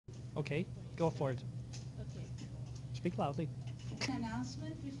Okay, go for it. Okay. Speak loudly.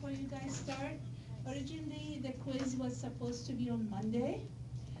 Announcement before you guys start. Originally, the quiz was supposed to be on Monday,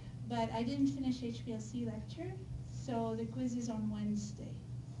 but I didn't finish HPLC lecture, so the quiz is on Wednesday.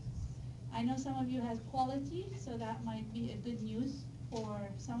 I know some of you have quality, so that might be a good news for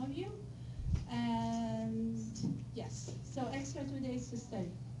some of you. And yes, so extra 2 days to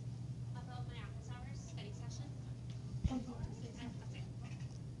study. About my office hours study session.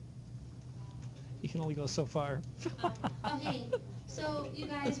 You can only go so far. Okay, so you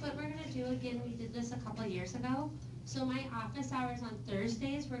guys, what we're gonna do again, we did this a couple years ago. So my office hours on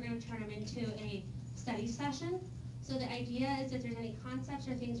Thursdays, we're gonna turn them into a study session. So the idea is if there's any concepts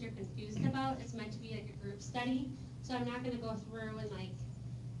or things you're confused about, it's meant to be like a group study. So I'm not gonna go through and like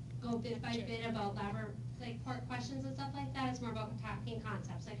go bit by bit about part questions and stuff like that. It's more about talking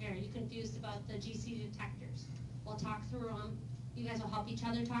concepts. Like, are you confused about the GC detectors? We'll talk through them. You guys will help each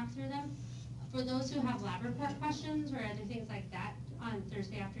other talk through them. For those who have lab report questions or other things like that on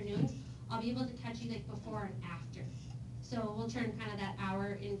Thursday afternoons, I'll be able to catch you like before and after. So we'll turn kind of that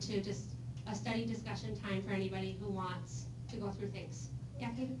hour into just a study discussion time for anybody who wants to go through things. Yeah,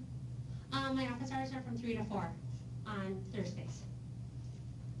 David? My office hours are from 3 to 4 on Thursdays.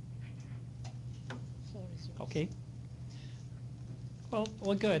 Okay. Well,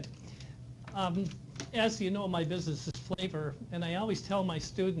 good. As you know, my business is flavor, and I always tell my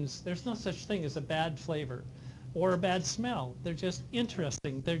students there's no such thing as a bad flavor or a bad smell. They're just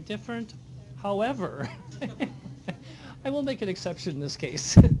interesting. They're different. However, I will make an exception in this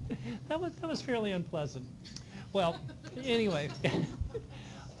case. That was fairly unpleasant. Well, anyway,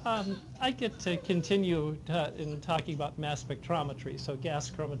 I get to continue in talking about mass spectrometry, so gas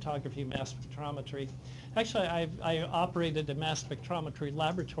chromatography, mass spectrometry. Actually, I operated a mass spectrometry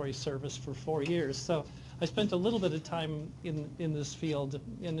laboratory service for 4 years, so I spent a little bit of time in this field,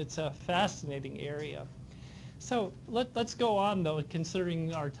 and it's a fascinating area. So let's go on, though,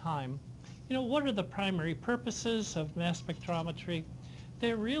 considering our time. You know, what are the primary purposes of mass spectrometry?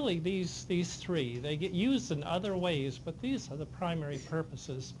 They're really these three. They get used in other ways, but these are the primary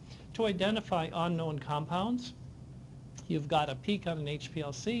purposes. To identify unknown compounds. You've got a peak on an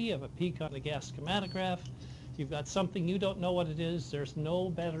HPLC, you have a peak on a gas chromatograph. You've got something you don't know what it is. There's no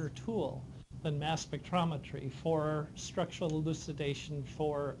better tool than mass spectrometry for structural elucidation,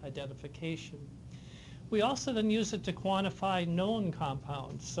 for identification. We also then use it to quantify known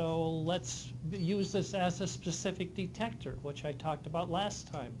compounds. So let's use this as a specific detector, which I talked about last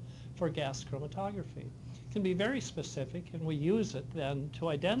time for gas chromatography. It can be very specific, and we use it then to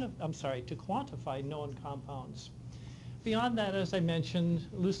quantify known compounds. Beyond that, as I mentioned,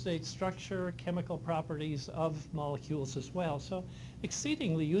 elucidate structure, chemical properties of molecules as well. So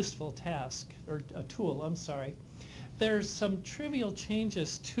exceedingly useful task, or a tool, I'm sorry. There's some trivial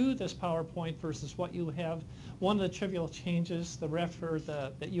changes to this PowerPoint versus what you have. One of the trivial changes, the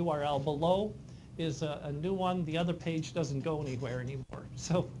URL below is a new one. The other page doesn't go anywhere anymore.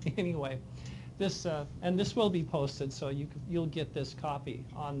 So anyway, this will be posted, so you'll get this copy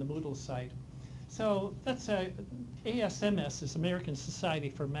on the Moodle site. So that's ASMS is American Society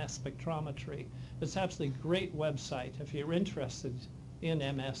for Mass Spectrometry. It's absolutely a great website if you're interested in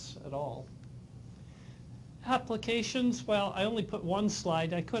MS at all. Applications, well, I only put one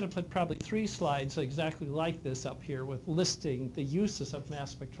slide. I could have put probably 3 slides exactly like this up here with listing the uses of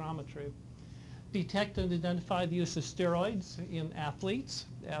mass spectrometry. Detect and identify the use of steroids in athletes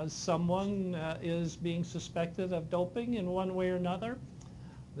as someone is being suspected of doping in one way or another.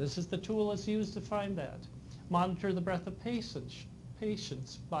 This is the tool that's used to find that. Monitor the breath of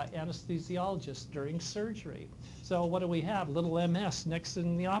patients by anesthesiologists during surgery. So what do we have? Little MS next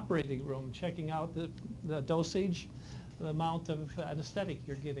in the operating room, checking out the dosage, the amount of anesthetic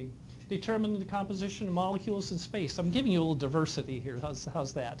you're getting. Determine the composition of molecules in space. I'm giving you a little diversity here.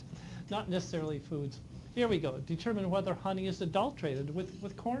 How's that? Not necessarily foods. Here we go. Determine whether honey is adulterated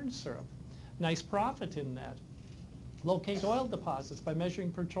with corn syrup. Nice profit in that. Locate oil deposits by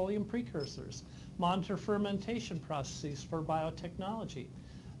measuring petroleum precursors. Monitor fermentation processes for biotechnology.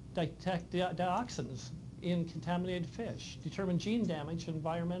 Detect dioxins in contaminated fish. Determine gene damage in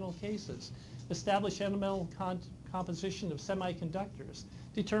environmental cases. Establish elemental composition of semiconductors.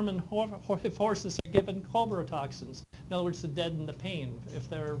 Determine if horses are given cobra-toxins. In other words, to deaden the pain. If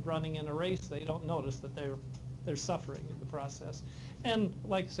they're running in a race, they don't notice that they're suffering in the process. And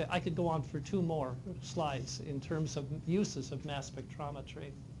like I said, I could go on for 2 more slides in terms of uses of mass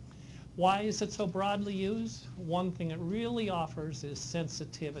spectrometry. Why is it so broadly used? One thing it really offers is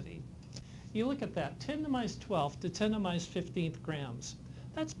sensitivity. You look at that, 10 to the minus 12th to 10 to the minus 15th grams.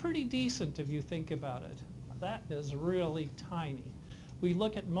 That's pretty decent if you think about it. That is really tiny. We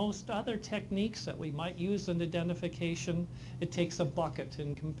look at most other techniques that we might use in identification. It takes a bucket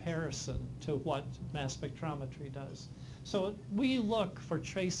in comparison to what mass spectrometry does. So we look for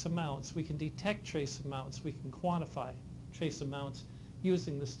trace amounts. We can detect trace amounts. We can quantify trace amounts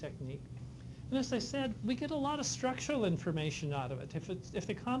using this technique. And as I said, we get a lot of structural information out of it. If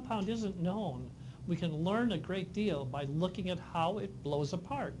the compound isn't known, we can learn a great deal by looking at how it blows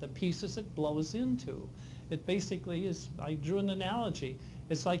apart, the pieces it blows into. It basically is, I drew an analogy.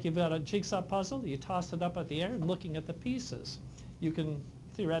 It's like you've got a jigsaw puzzle, you toss it up at the air and looking at the pieces. You can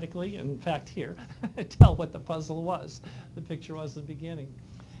theoretically, in fact here, tell what the puzzle was. The picture was the beginning.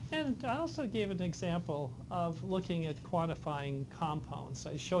 And I also gave an example of looking at quantifying compounds.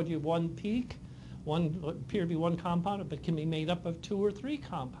 I showed you one peak, one appear to be one compound, but can be made up of 2 or 3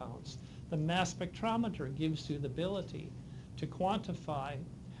 compounds. The mass spectrometer gives you the ability to quantify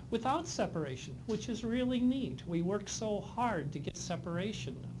without separation, which is really neat. We work so hard to get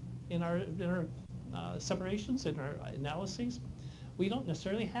separation in our separations, in our analyses. We don't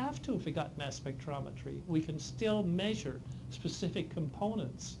necessarily have to if we got mass spectrometry. We can still measure specific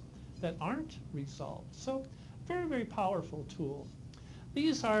components that aren't resolved. So very, very powerful tool.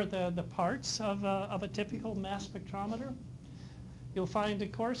 These are the parts of a typical mass spectrometer. You'll find, of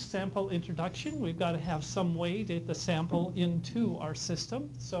course, sample introduction. We've got to have some way to get the sample into our system.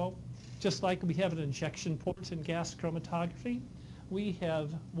 So just like we have an injection port in gas chromatography, we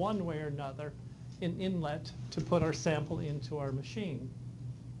have one way or another an inlet to put our sample into our machine.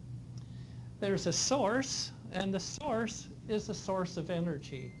 There's a source, and the source is a source of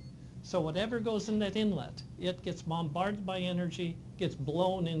energy. So whatever goes in that inlet, it gets bombarded by energy, gets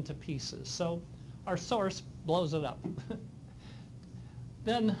blown into pieces. So our source blows it up.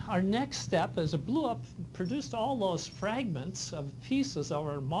 Then our next step is it blew up, produced all those fragments of pieces of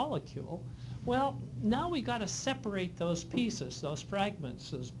our molecule. Well, now we got to separate those pieces, those fragments,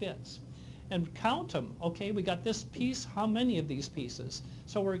 those bits, and count them. Okay, we got this piece, how many of these pieces?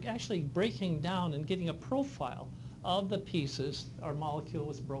 So we're actually breaking down and getting a profile of the pieces our molecule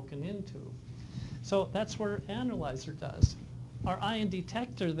was broken into. So that's where analyzer does. Our ion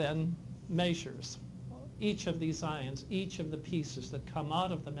detector then measures each of these ions, each of the pieces that come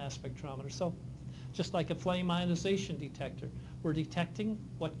out of the mass spectrometer. So just like a flame ionization detector, we're detecting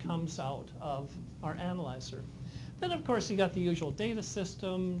what comes out of our analyzer. Then of course you got the usual data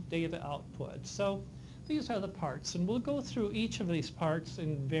system, data output. So these are the parts, and we'll go through each of these parts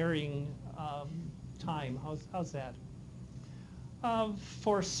in varying time. How's that?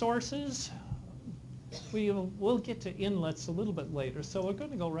 For sources, we'll get to inlets a little bit later, so we're going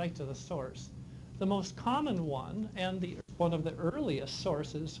to go right to the source. The most common one, and one of the earliest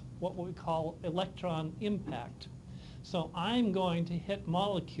sources, what we call electron impact. So I'm going to hit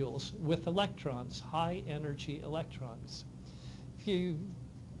molecules with electrons, high energy electrons.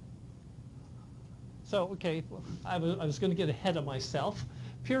 Okay, I was going to get ahead of myself.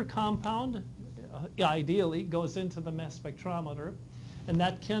 Pure compound ideally goes into the mass spectrometer, and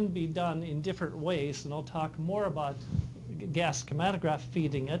that can be done in different ways, and I'll talk more about gas chromatograph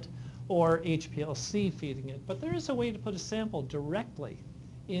feeding it or HPLC feeding it. But there is a way to put a sample directly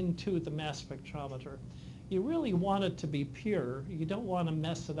into the mass spectrometer. You really want it to be pure. You don't want to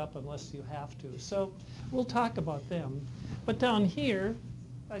mess it up unless you have to. So we'll talk about them. But down here,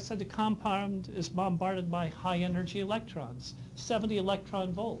 I said the compound is bombarded by high energy electrons, 70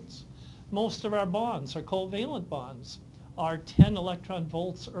 electron volts. Most of our bonds, our covalent bonds, are 10 electron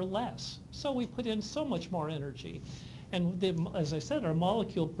volts or less. So we put in so much more energy. And as I said, our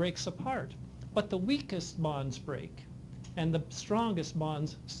molecule breaks apart. But the weakest bonds break, and the strongest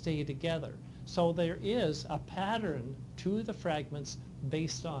bonds stay together. So there is a pattern to the fragments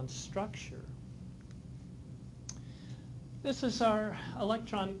based on structure. This is our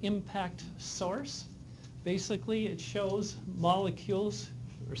electron impact source. Basically, it shows molecules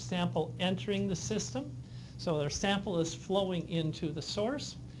or sample entering the system. So their sample is flowing into the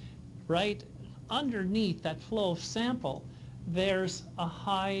source. Right underneath that flow of sample, there's a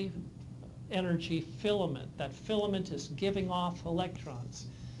high energy filament. That filament is giving off electrons.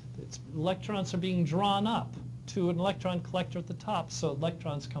 Electrons are being drawn up to an electron collector at the top, so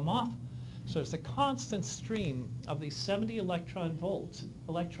electrons come off. So there's a constant stream of these 70 electron volts,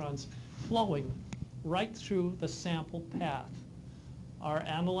 electrons flowing right through the sample path. Our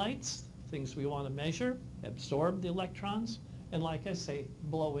analytes, things we want to measure, absorb the electrons, and like I say,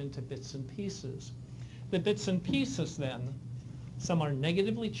 blow into bits and pieces. The bits and pieces then, some are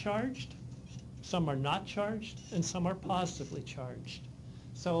negatively charged, some are not charged, and some are positively charged.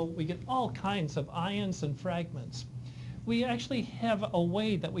 So we get all kinds of ions and fragments. We actually have a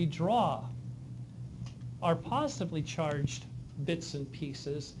way that we draw our positively charged bits and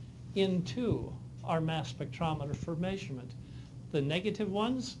pieces into our mass spectrometer for measurement. The negative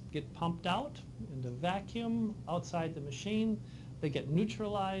ones get pumped out into vacuum outside the machine. They get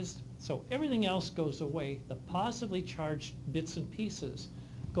neutralized, so everything else goes away. The positively charged bits and pieces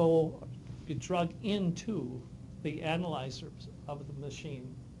get drug into the analyzers of the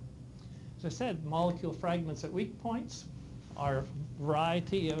machine. As I said, molecule fragments at weak points are a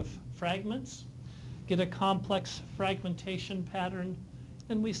variety of fragments, get a complex fragmentation pattern,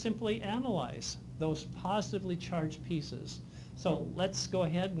 and we simply analyze those positively charged pieces. So let's go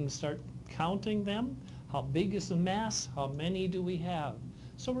ahead and start counting them. How big is the mass? How many do we have?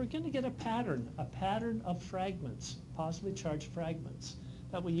 So we're going to get a pattern of fragments, positively charged fragments,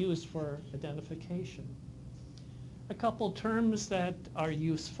 that we use for identification. A couple terms that are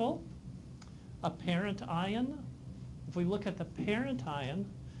useful. A parent ion. If we look at the parent ion,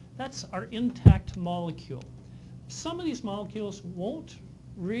 that's our intact molecule. Some of these molecules won't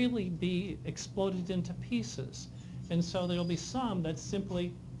really be exploded into pieces, and so there'll be some that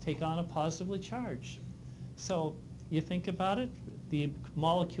simply take on a positively charged. So you think about it, the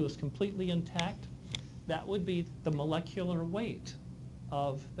molecule is completely intact. That would be the molecular weight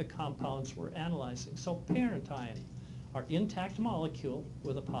of the compounds we're analyzing. So parent ion, our intact molecule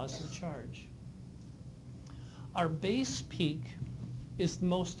with a positive charge. Our base peak is the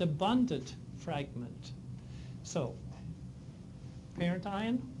most abundant fragment. So parent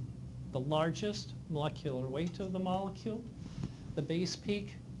ion, the largest molecular weight of the molecule. The base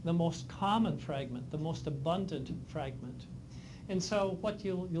peak, the most common fragment, the most abundant fragment. And so what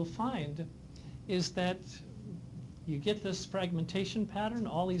you'll find is that you get this fragmentation pattern,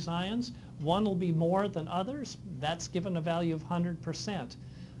 all these ions. One will be more than others. That's given a value of 100%.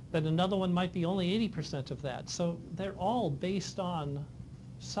 But another one might be only 80% of that. So they're all based on,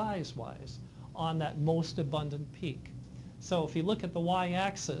 size-wise, on that most abundant peak. So if you look at the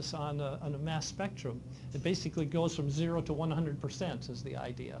y-axis on a mass spectrum, it basically goes from 0 to 100% is the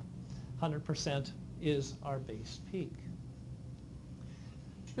idea. 100% is our base peak.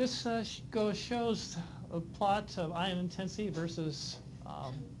 This shows a plot of ion intensity versus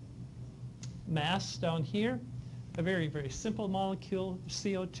mass down here. A very, very simple molecule,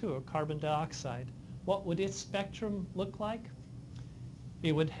 CO2, or carbon dioxide. What would its spectrum look like?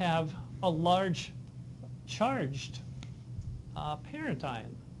 It would have a large charged parent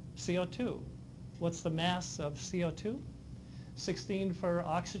ion, CO2. What's the mass of CO2? 16 for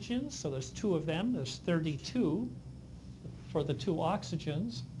oxygens, so there's 2 of them. There's 32 for the 2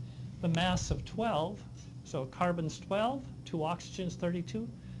 oxygens. The mass of 12, so carbon's 12, 2 oxygens, 32.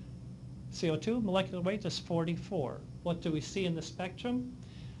 CO2, molecular weight is 44. What do we see in the spectrum?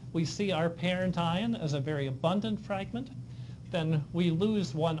 We see our parent ion as a very abundant fragment. Then we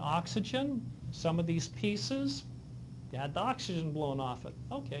lose 1 oxygen. Some of these pieces had the oxygen blown off it.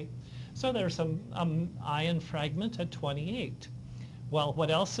 Okay, so there's some ion fragment at 28. Well, what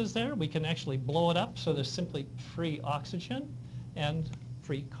else is there? We can actually blow it up, so there's simply free oxygen and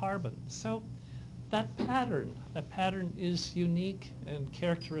free carbon. So that pattern is unique and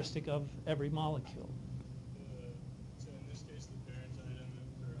characteristic of every molecule. So in this case, the parent ion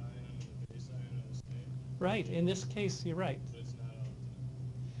per ion and the base ion are the same? Right, in this case, you're right. But it's not all the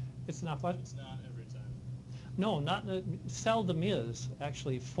time? It's not what? It's not every time? No, not seldom is,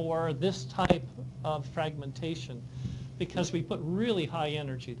 actually, for this type of fragmentation, because we put really high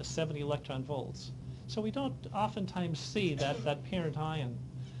energy, the 70 electron volts. So we don't oftentimes see that parent ion.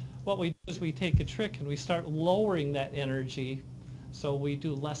 What we do is we take a trick and we start lowering that energy, so we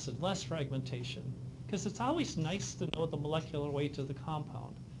do less and less fragmentation. Because it's always nice to know the molecular weight of the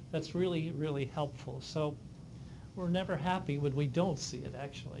compound. That's really, really helpful. So we're never happy when we don't see it,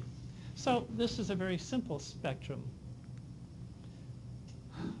 actually. So this is a very simple spectrum.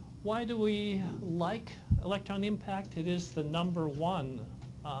 Why do we like electron impact? It is the #1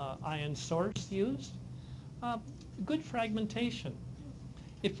 ion source used. Good fragmentation.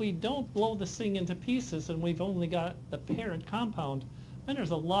 If we don't blow this thing into pieces and we've only got the parent compound, then there's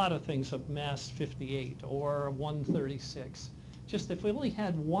a lot of things of mass 58 or 136. Just if we only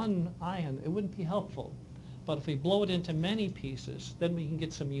had 1 ion, it wouldn't be helpful. But if we blow it into many pieces, then we can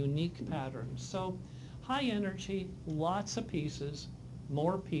get some unique patterns. So high energy, lots of pieces,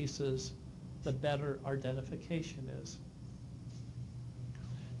 more pieces, the better our identification is.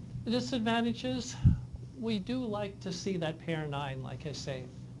 The disadvantages, we do like to see that parent ion, like I say.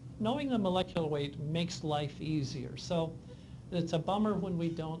 Knowing the molecular weight makes life easier, so it's a bummer when we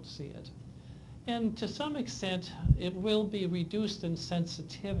don't see it. And to some extent, it will be reduced in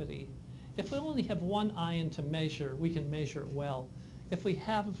sensitivity. If we only have 1 ion to measure, we can measure it well. If we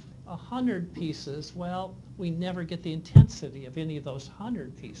have 100 pieces, well, we never get the intensity of any of those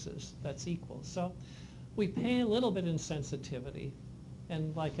 100 pieces that's equal. So we pay a little bit in sensitivity.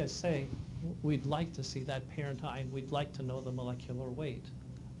 And like I say, we'd like to see that parent ion. We'd like to know the molecular weight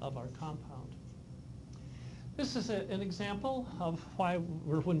of our compound. This is an example of why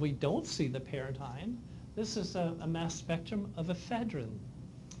when we don't see the parent ion. This is a mass spectrum of ephedrine.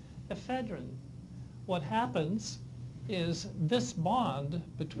 Ephedrine. What happens is this bond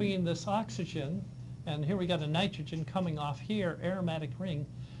between this oxygen, and here we got a nitrogen coming off here, aromatic ring,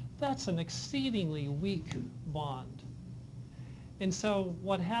 that's an exceedingly weak bond. And so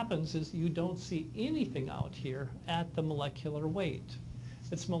what happens is you don't see anything out here at the molecular weight.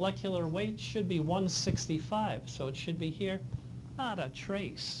 Its molecular weight should be 165, so it should be here, not a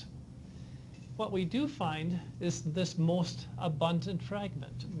trace. What we do find is this most abundant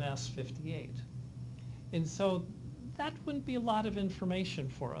fragment, mass 58. And so that wouldn't be a lot of information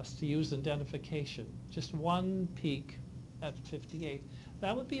for us to use identification. Just one peak at 58.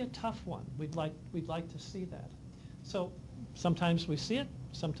 That would be a tough one. We'd like to see that. So sometimes we see it,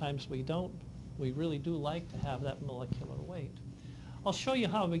 sometimes we don't. We really do like to have that molecular weight. I'll show you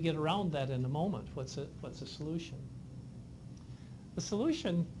how we get around that in a moment. What's a solution? The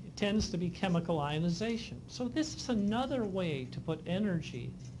solution tends to be chemical ionization. So this is another way to put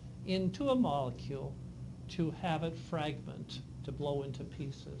energy into a molecule to have it fragment, to blow into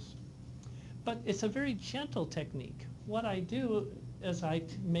pieces. But it's a very gentle technique. What I do is I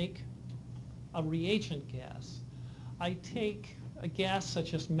make a reagent gas. I take a gas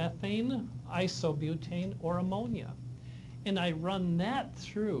such as methane, isobutane, or ammonia, and I run that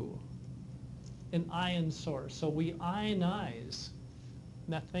through an ion source. So we ionize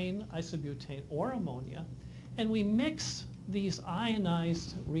methane, isobutane, or ammonia, and we mix these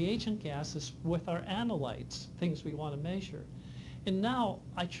ionized reagent gases with our analytes, things we want to measure. And now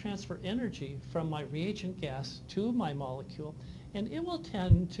I transfer energy from my reagent gas to my molecule, and it will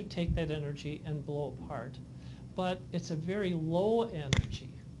tend to take that energy and blow apart. But it's a very low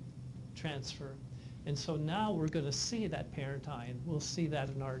energy transfer. And so now we're going to see that parent ion. We'll see that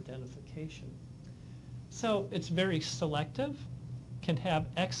in our identification. So it's very selective, can have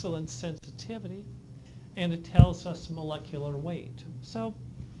excellent sensitivity, and it tells us molecular weight. So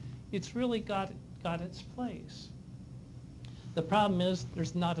it's really got its place. The problem is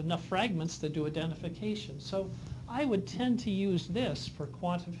there's not enough fragments to do identification. So I would tend to use this for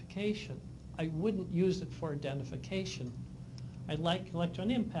quantification. I wouldn't use it for identification. I like electron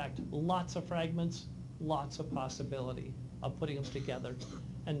impact, lots of fragments, lots of possibility of putting them together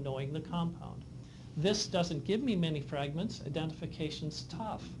and knowing the compound. This doesn't give me many fragments. Identification's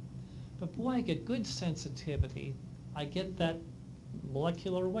tough. But boy, I get good sensitivity. I get that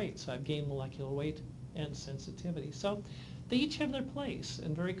molecular weight. So I've gained molecular weight and sensitivity. So they each have their place,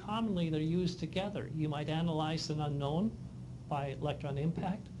 and very commonly they're used together. You might analyze an unknown by electron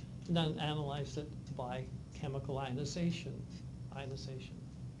impact, and then analyze it by chemical ionization.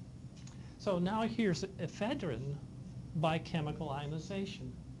 So now here's ephedrine by chemical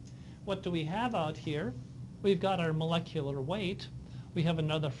ionization. What do we have out here? We've got our molecular weight. We have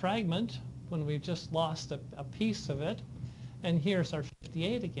another fragment when we've just lost a piece of it. And here's our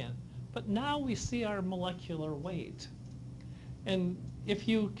 58 again. But now we see our molecular weight. And if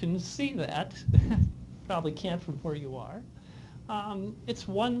you can see that, probably can't from where you are, it's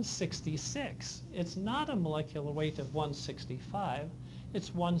 166. It's not a molecular weight of 165.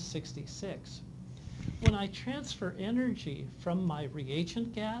 It's 166. When I transfer energy from my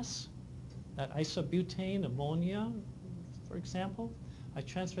reagent gas, that isobutane, ammonia, for example, I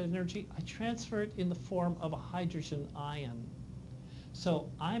transfer energy, I transfer it in the form of a hydrogen ion. So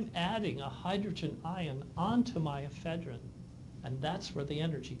I'm adding a hydrogen ion onto my ephedrine, and that's where the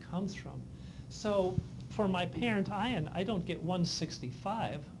energy comes from. So for my parent ion, I don't get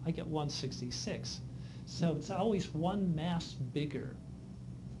 165, I get 166. So it's always one mass bigger.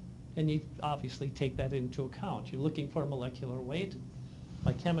 And you obviously take that into account. You're looking for molecular weight.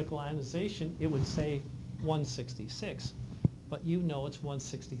 By chemical ionization, it would say 166. But you know it's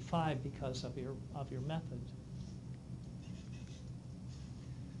 165 because of your method.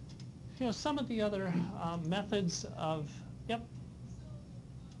 You know, some of the other methods of, yep.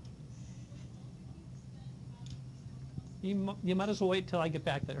 You might as well wait till I get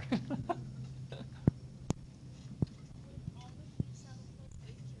back there.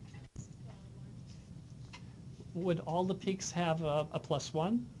 Would all the peaks have a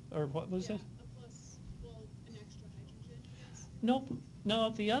 +1? Or what was it? A plus, well, an extra hydrogen, yes. Nope. No,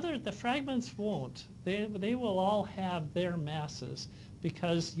 the fragments won't. They will all have their masses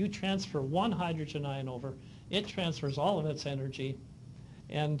because you transfer one hydrogen ion over, it transfers all of its energy,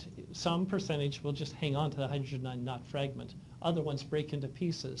 And some percentage will just hang on to the hydrogen ion, not fragment. Other ones break into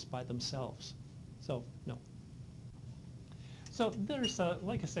pieces by themselves. So, no. So there's,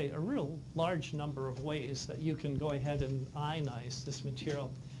 like I say, a real large number of ways that you can go ahead and ionize this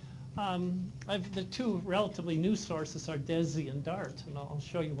material. The two relatively new sources are DESI and DART, and I'll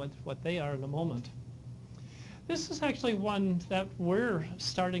show you what they are in a moment. This is actually one that we're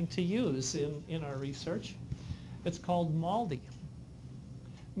starting to use in our research. It's called MALDI,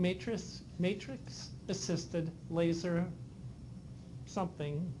 Matrix Assisted Laser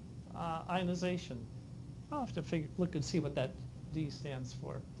something ionization. I'll have to look and see what that D stands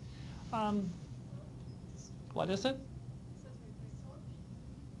for. What is it?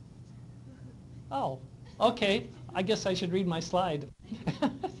 Oh, okay. I guess I should read my slide.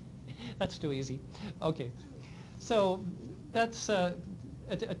 That's too easy. Okay. So that's a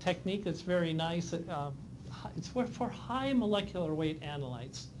technique that's very nice. It's for high molecular weight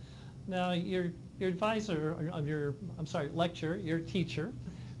analytes. Now, your advisor of your, lecturer, your teacher,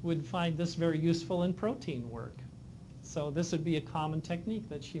 would find this very useful in protein work. So this would be a common technique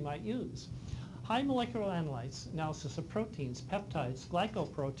that she might use. High molecular analytes, analysis of proteins, peptides,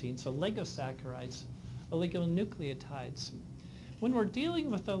 glycoproteins, oligosaccharides, oligonucleotides. When we're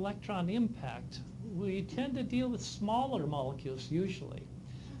dealing with electron impact, we tend to deal with smaller molecules usually.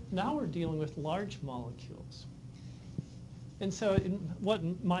 Now we're dealing with large molecules. And so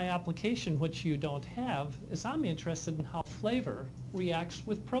my application, which you don't have, is I'm interested in how flavor reacts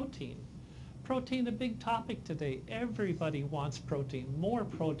with protein. Protein, a big topic today. Everybody wants protein, more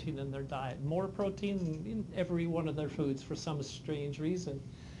protein in their diet, more protein in every one of their foods for some strange reason.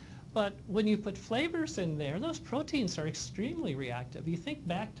 But when you put flavors in there, those proteins are extremely reactive. You think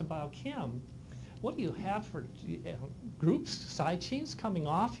back to biochem. What do you have for groups, side chains coming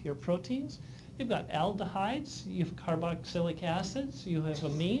off your proteins? You've got aldehydes, you have carboxylic acids, you have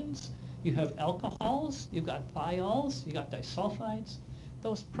amines, you have alcohols, you've got thiols, you got disulfides.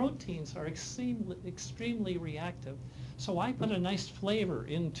 Those proteins are extremely reactive. So I put a nice flavor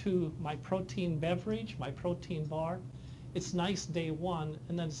into my protein beverage, my protein bar. It's nice day one,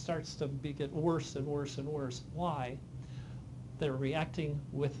 and then it starts to get worse and worse and worse. Why? They're reacting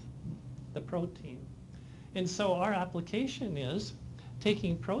with the protein. And so our application is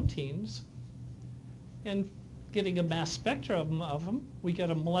taking proteins and getting a mass spectrum of them. We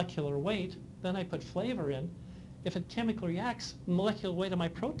get a molecular weight, then I put flavor in. If it chemically reacts, the molecular weight of my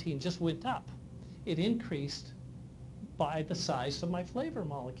protein just went up. It increased by the size of my flavor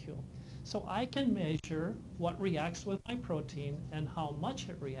molecule. So I can measure what reacts with my protein and how much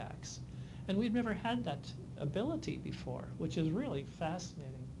it reacts. And we've never had that ability before, which is really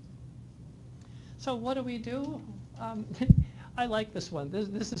fascinating. So what do? I like this one.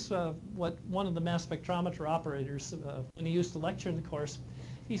 This is what one of the mass spectrometer operators, when he used to lecture in the course,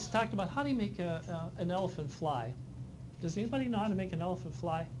 he's talked about how do you make an elephant fly. Does anybody know how to make an elephant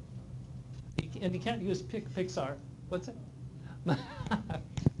fly? And you can't use Pixar. What's it?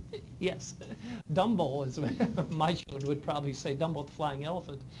 Yes, Dumbo is, my children would probably say Dumbo the flying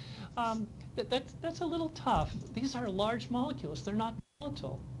elephant. That's a little tough. These are large molecules. They're not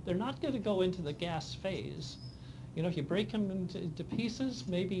volatile. They're not going to go into the gas phase. You know, if you break them into pieces,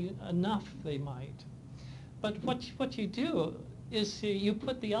 maybe enough they might. But what you do is you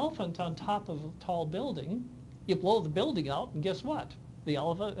put the elephant on top of a tall building, you blow the building out, and guess what? The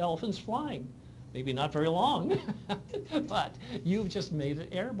elephant's flying. Maybe not very long, but you've just made it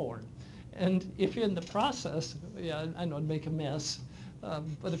airborne. And if you're in the process, yeah, I know it'd make a mess,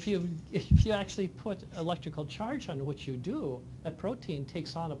 but if you actually put electrical charge on what you do, that protein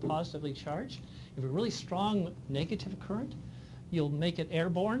takes on a positively charged. If a really strong negative current, you'll make it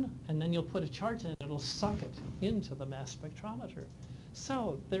airborne, and then you'll put a charge in it, it'll suck it into the mass spectrometer.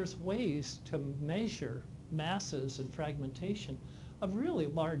 So there's ways to measure masses and fragmentation of really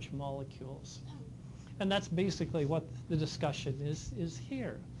large molecules. And that's basically what the discussion is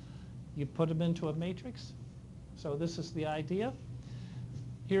here. You put them into a matrix. So this is the idea.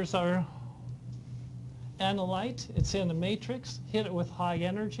 Here's our analyte. It's in a matrix. Hit it with high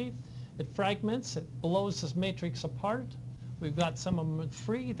energy. It fragments. It blows this matrix apart. We've got some of them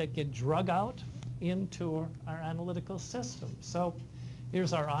free that get drug out into our analytical system. So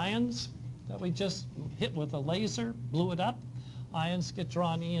here's our ions that we just hit with a laser, blew it up. Ions get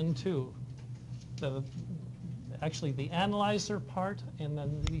drawn into actually the analyzer part and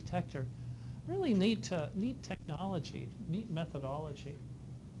then the detector. Really neat technology, neat methodology.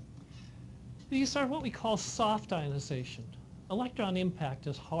 These are what we call soft ionization. Electron impact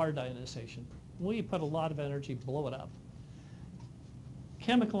is hard ionization. We put a lot of energy, blow it up.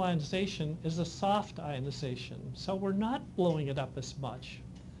 Chemical ionization is a soft ionization, so we're not blowing it up as much.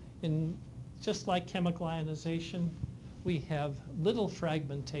 In just like chemical ionization, we have little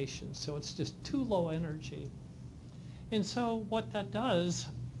fragmentation, so it's just too low energy. And so what that does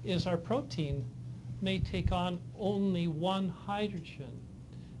is our protein may take on only one hydrogen.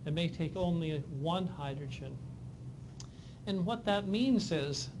 It may take only one hydrogen. And what that means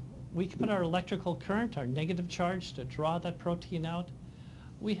is we can put our electrical current, our negative charge, to draw that protein out.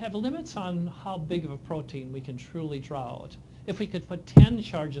 We have limits on how big of a protein we can truly draw out. If we could put 10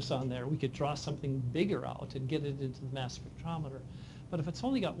 charges on there, we could draw something bigger out and get it into the mass spectrometer. But if it's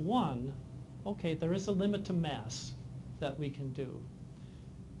only got one, okay, there is a limit to mass that we can do.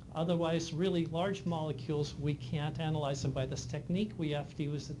 Otherwise, really large molecules, we can't analyze them by this technique. We have to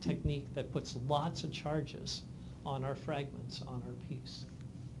use a technique that puts lots of charges on our fragments, on our piece.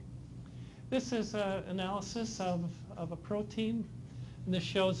 This is an analysis of a protein, and this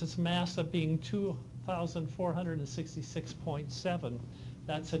shows its mass of being 2,466.7.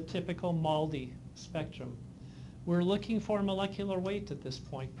 That's a typical MALDI spectrum. We're looking for molecular weight at this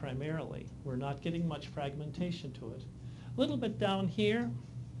point primarily. We're not getting much fragmentation to it. A little bit down here,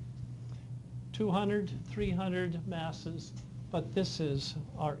 200, 300 masses, but this is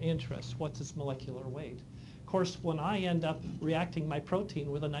our interest. What's its molecular weight? Of course, when I end up reacting my protein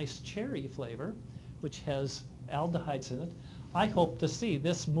with a nice cherry flavor, which has aldehydes in it, I hope to see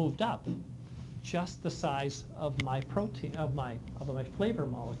this moved up just the size of my protein, of my flavor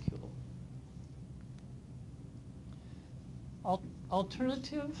molecule.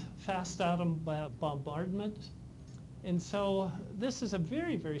 Alternative fast atom bombardment. And so this is a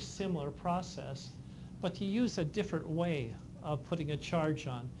very, very similar process, but you use a different way of putting a charge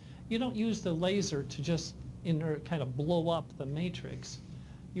on. You don't use the laser to just kind of blow up the matrix.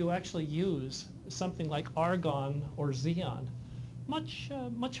 You actually use something like argon or xenon, much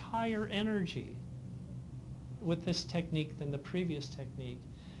higher energy with this technique than the previous technique.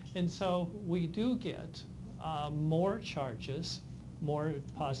 And so we do get more charges, more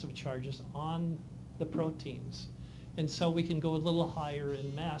positive charges on the proteins. And so we can go a little higher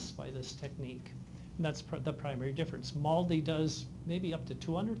in mass by this technique. And that's the primary difference. MALDI does maybe up to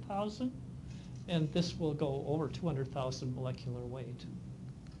 200,000, and this will go over 200,000 molecular weight.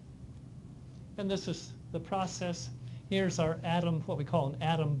 And this is the process. Here's our atom, what we call an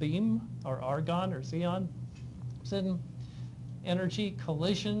atom beam, or argon or xenon. Then energy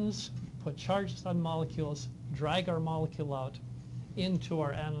collisions, put charges on molecules, drag our molecule out into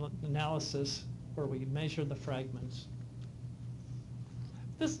our analysis where we measure the fragments.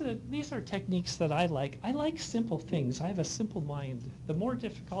 These are techniques that I like. I like simple things. I have a simple mind. The more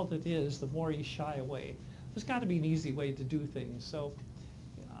difficult it is, the more you shy away. There's got to be an easy way to do things. So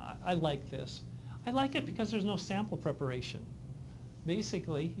I like this. I like it because there's no sample preparation.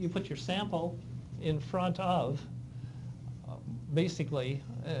 Basically, you put your sample in front of,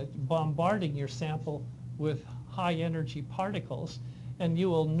 bombarding your sample with high energy particles, and you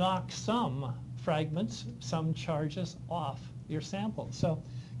will knock some fragments, some charges off your sample. So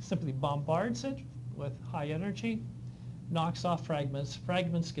simply bombards it with high energy, knocks off fragments.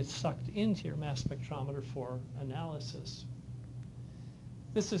 Fragments get sucked into your mass spectrometer for analysis.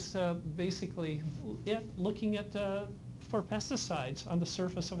 This is basically it, looking at for pesticides on the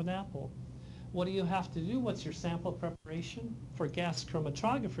surface of an apple. What do you have to do? What's your sample preparation? For gas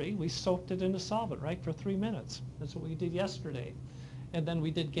chromatography, we soaked it in a solvent, right, for 3 minutes. That's what we did yesterday. And then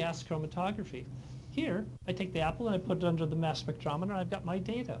we did gas chromatography. Here, I take the apple and I put it under the mass spectrometer, and I've got my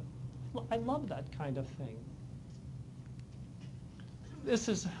data. I love that kind of thing. This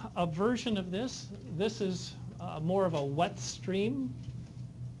is a version of this. This is more of a wet stream.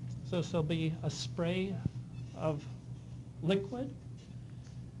 So this will be a spray of liquid.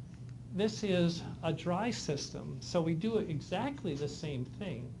 This is a dry system. So we do exactly the same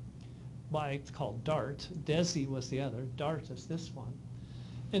thing it's called DART. DESI was the other. DART is this one.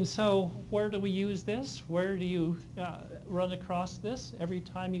 And so where do we use this? Where do you run across this? Every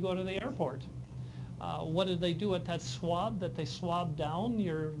time you go to the airport. What do they do with that swab that they swab down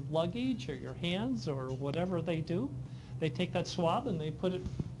your luggage or your hands or whatever they do? They take that swab and they put it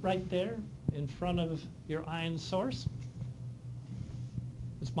right there in front of your ion source.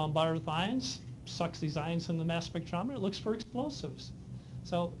 It's bombarded with ions, sucks these ions in the mass spectrometer, it looks for explosives.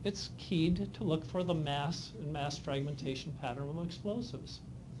 So it's keyed to look for the mass and mass fragmentation pattern of explosives.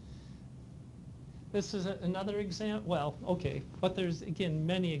 This is another example. Well, okay, but there's, again,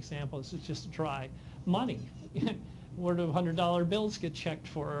 many examples. It's just dry. Money. Where do $100 bills get checked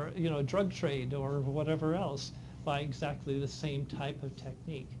for, drug trade or whatever else by exactly the same type of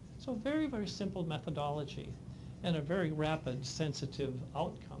technique? So very, very simple methodology. and a very rapid sensitive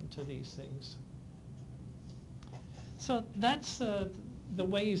outcome to these things. So that's the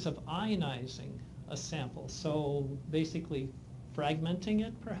ways of ionizing a sample. So basically fragmenting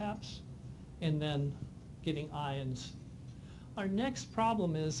it perhaps, and then getting ions. Our next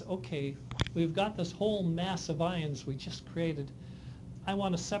problem is, okay, we've got this whole mass of ions we just created. I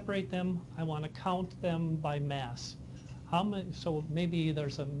want to separate them. I want to count them by mass. How many? So maybe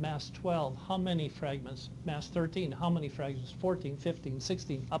there's a mass 12. How many fragments? Mass 13. How many fragments? 14, 15,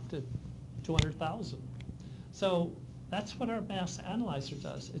 16, up to 200,000. So that's what our mass analyzer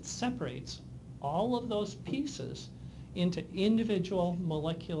does. It separates all of those pieces into individual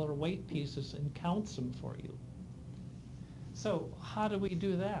molecular weight pieces and counts them for you. So how do we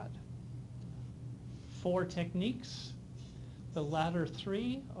do that? 4 techniques. The latter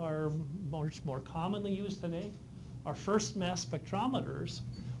 3 are much more commonly used today. Our first mass spectrometers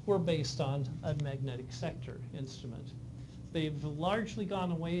were based on a magnetic sector instrument. They've largely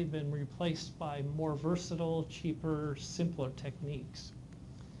gone away and been replaced by more versatile, cheaper, simpler techniques.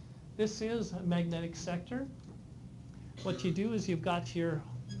 This is a magnetic sector. What you do is you've got your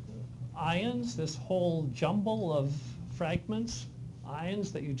ions, this whole jumble of fragments,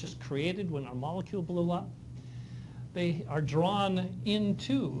 ions that you just created when a molecule blew up. They are drawn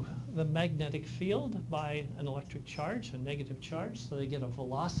into the magnetic field by an electric charge, a negative charge, so they get a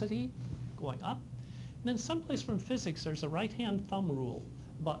velocity going up. And then someplace from physics, there's a right-hand thumb rule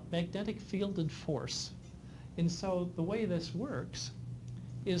about magnetic field and force. And so the way this works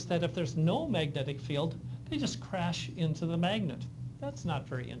is that if there's no magnetic field, they just crash into the magnet. That's not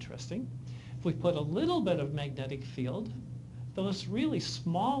very interesting. If we put a little bit of magnetic field, those really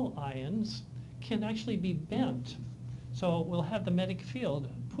small ions can actually be bent. So we'll have the magnetic field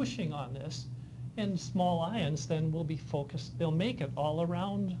pushing on this, and small ions then will be focused. They'll make it all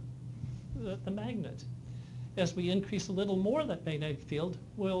around the magnet. As we increase a little more of that magnetic field,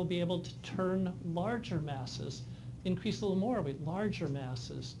 we'll be able to turn larger masses, increase a little more with larger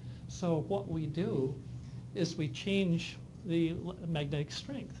masses. So what we do is we change the magnetic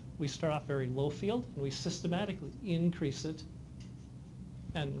strength. We start off very low field, and we systematically increase it,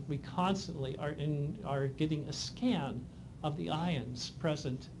 and we constantly are getting a scan of the ions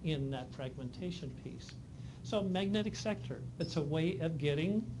present in that fragmentation piece. So magnetic sector, it's a way of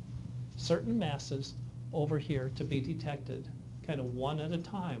getting certain masses over here to be detected, kind of one at a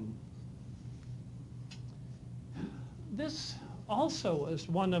time. This also is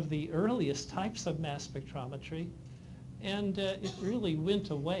one of the earliest types of mass spectrometry, and it really went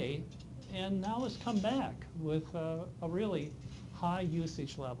away, and now has come back with a really high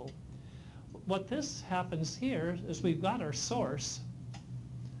usage level. What this happens here is we've got our source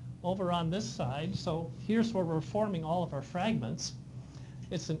over on this side, so here's where we're forming all of our fragments.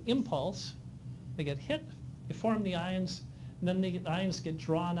 It's an impulse. They get hit, they form the ions, and then the ions get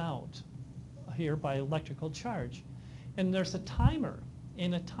drawn out here by electrical charge. And there's a timer,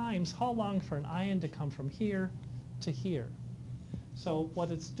 and it times how long for an ion to come from here to here. So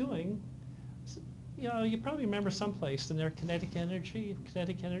what it's doing, you know, you probably remember someplace in their kinetic energy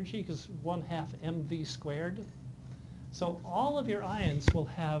is 1/2 mv squared. So all of your ions will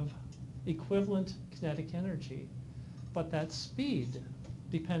have equivalent kinetic energy, but that speed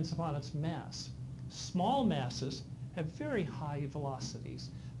depends upon its mass. Small masses have very high velocities.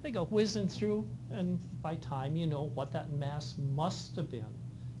 They go whizzing through, and by time you know what that mass must have been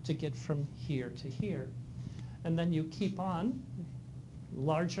to get from here to here. And then you keep on,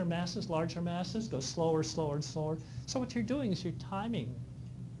 larger masses, go slower, slower, and slower. So what you're doing is you're timing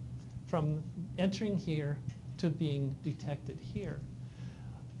from entering here to being detected here.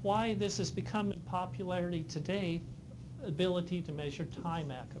 Why this has become in popularity today, ability to measure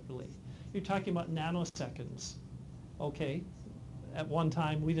time accurately. You're talking about nanoseconds, okay? At one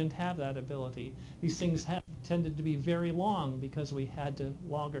time, we didn't have that ability. These things tended to be very long because we had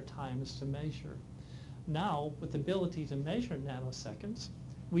longer times to measure. Now, with the ability to measure nanoseconds,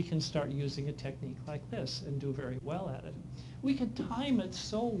 we can start using a technique like this and do very well at it. We can time it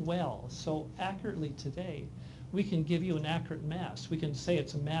so well, so accurately today. We can give you an accurate mass. We can say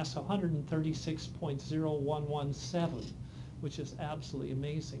it's a mass of 136.0117, which is absolutely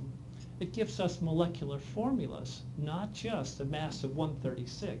amazing. It gives us molecular formulas, not just a mass of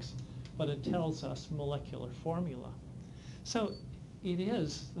 136, but it tells us molecular formula. So it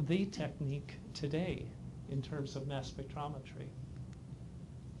is the technique today in terms of mass spectrometry.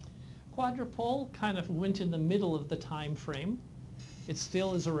 Quadrupole kind of went in the middle of the time frame. It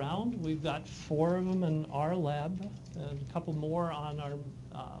still is around. We've got 4 of them in our lab and a couple more on our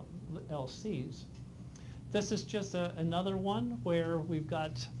LCs. This is just another one where we've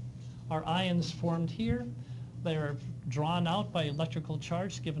got our ions formed here. They're drawn out by electrical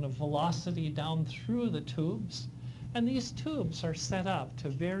charge, given a velocity down through the tubes. And these tubes are set up to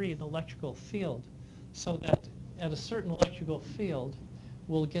vary an electrical field so that at a certain electrical field,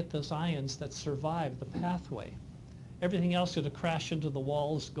 we'll get those ions that survive the pathway. Everything else is going to crash into the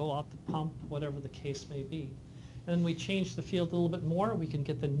walls, go out the pump, whatever the case may be. And then we change the field a little bit more, we can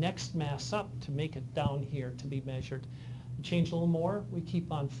get the next mass up to make it down here to be measured. We change a little more, we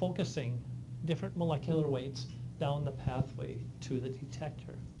keep on focusing different molecular weights down the pathway to the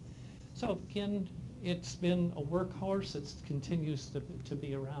detector. So again, it's been a workhorse, it continues to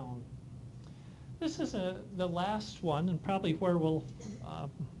be around. This is the last one, and probably where we'll,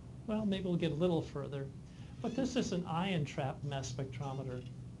 well, maybe we'll get a little further. But this is an ion trap mass spectrometer.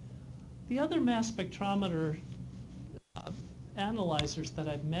 The other mass spectrometer analyzers that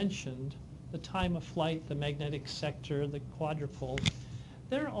I've mentioned, the time of flight, the magnetic sector, the quadrupole,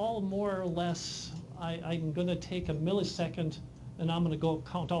 they're all more or less, I'm going to take a millisecond and I'm going to go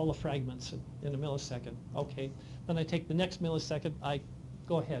count all the fragments in a millisecond. Okay, then I take the next millisecond, I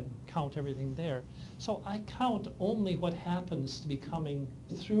go ahead and count everything there. So I count only what happens to be coming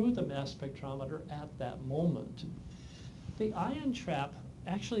through the mass spectrometer at that moment. The ion trap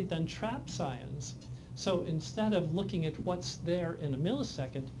actually then traps ions. So instead of looking at what's there in a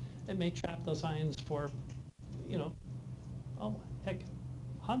millisecond, it may trap those ions for, you know, oh heck,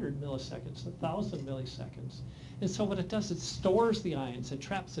 100 milliseconds, 1,000 milliseconds. And so what it does, it stores the ions, it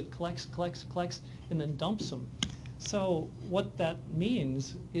traps it, collects, and then dumps them. So what that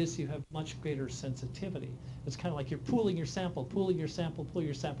means is you have much greater sensitivity. It's kind of like you're pooling your sample, pull your sample,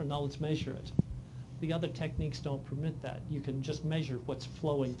 now let's measure it. The other techniques don't permit that. You can just measure what's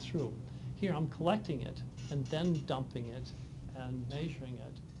flowing through. Here I'm collecting it and then dumping it and measuring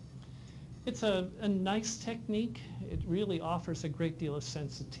it. It's a nice technique. It really offers a great deal of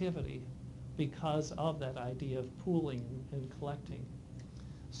sensitivity because of that idea of pooling and collecting.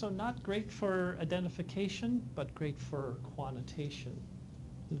 So not great for identification, but great for quantitation,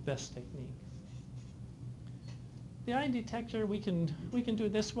 the best technique. The ion detector, we can do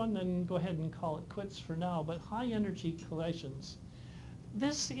this one and go ahead and call it quits for now, but high energy collisions.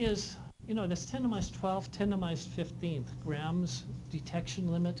 This is, you know, this 10 to the minus 12, 10 to the minus 15th grams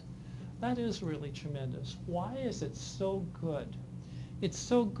detection limit. That is really tremendous. Why is it so good? It's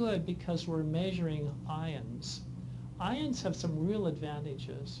so good because we're measuring ions. Ions have some real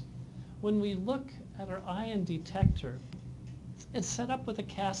advantages. When we look at our ion detector, it's set up with a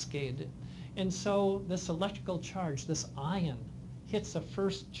cascade. And so this electrical charge, this ion, hits a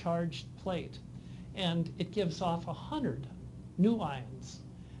first charged plate. And it gives off 100 new ions.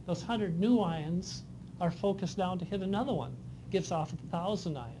 Those 100 new ions are focused down to hit another one. Gives off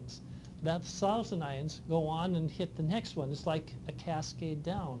 1,000 ions. That 1,000 ions go on and hit the next one. It's like a cascade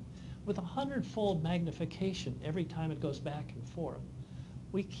down with 100-fold magnification every time it goes back and forth.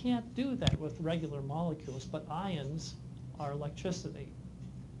 We can't do that with regular molecules, but ions are electricity.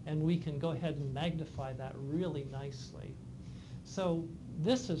 And we can go ahead and magnify that really nicely. So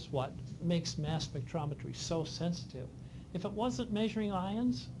this is what makes mass spectrometry so sensitive. If it wasn't measuring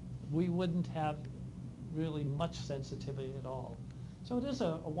ions, we wouldn't have really much sensitivity at all. So it is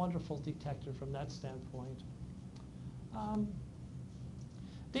a wonderful detector from that standpoint.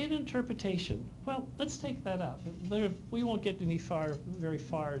 Data interpretation. Well, let's take that up. We won't get very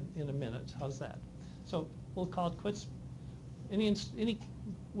far in a minute. How's that? So we'll call it quits. Any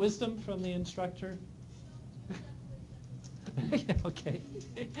wisdom from the instructor? Yeah, okay.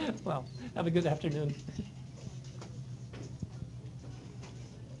 Well, have a good afternoon.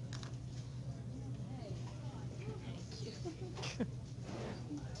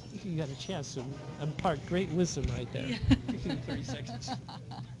 You got a chance to impart great wisdom right there. 30 seconds.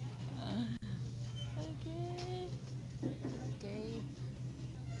 Okay. Okay.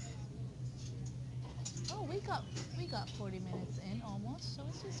 Oh, we got 40 minutes in almost, so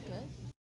this is good.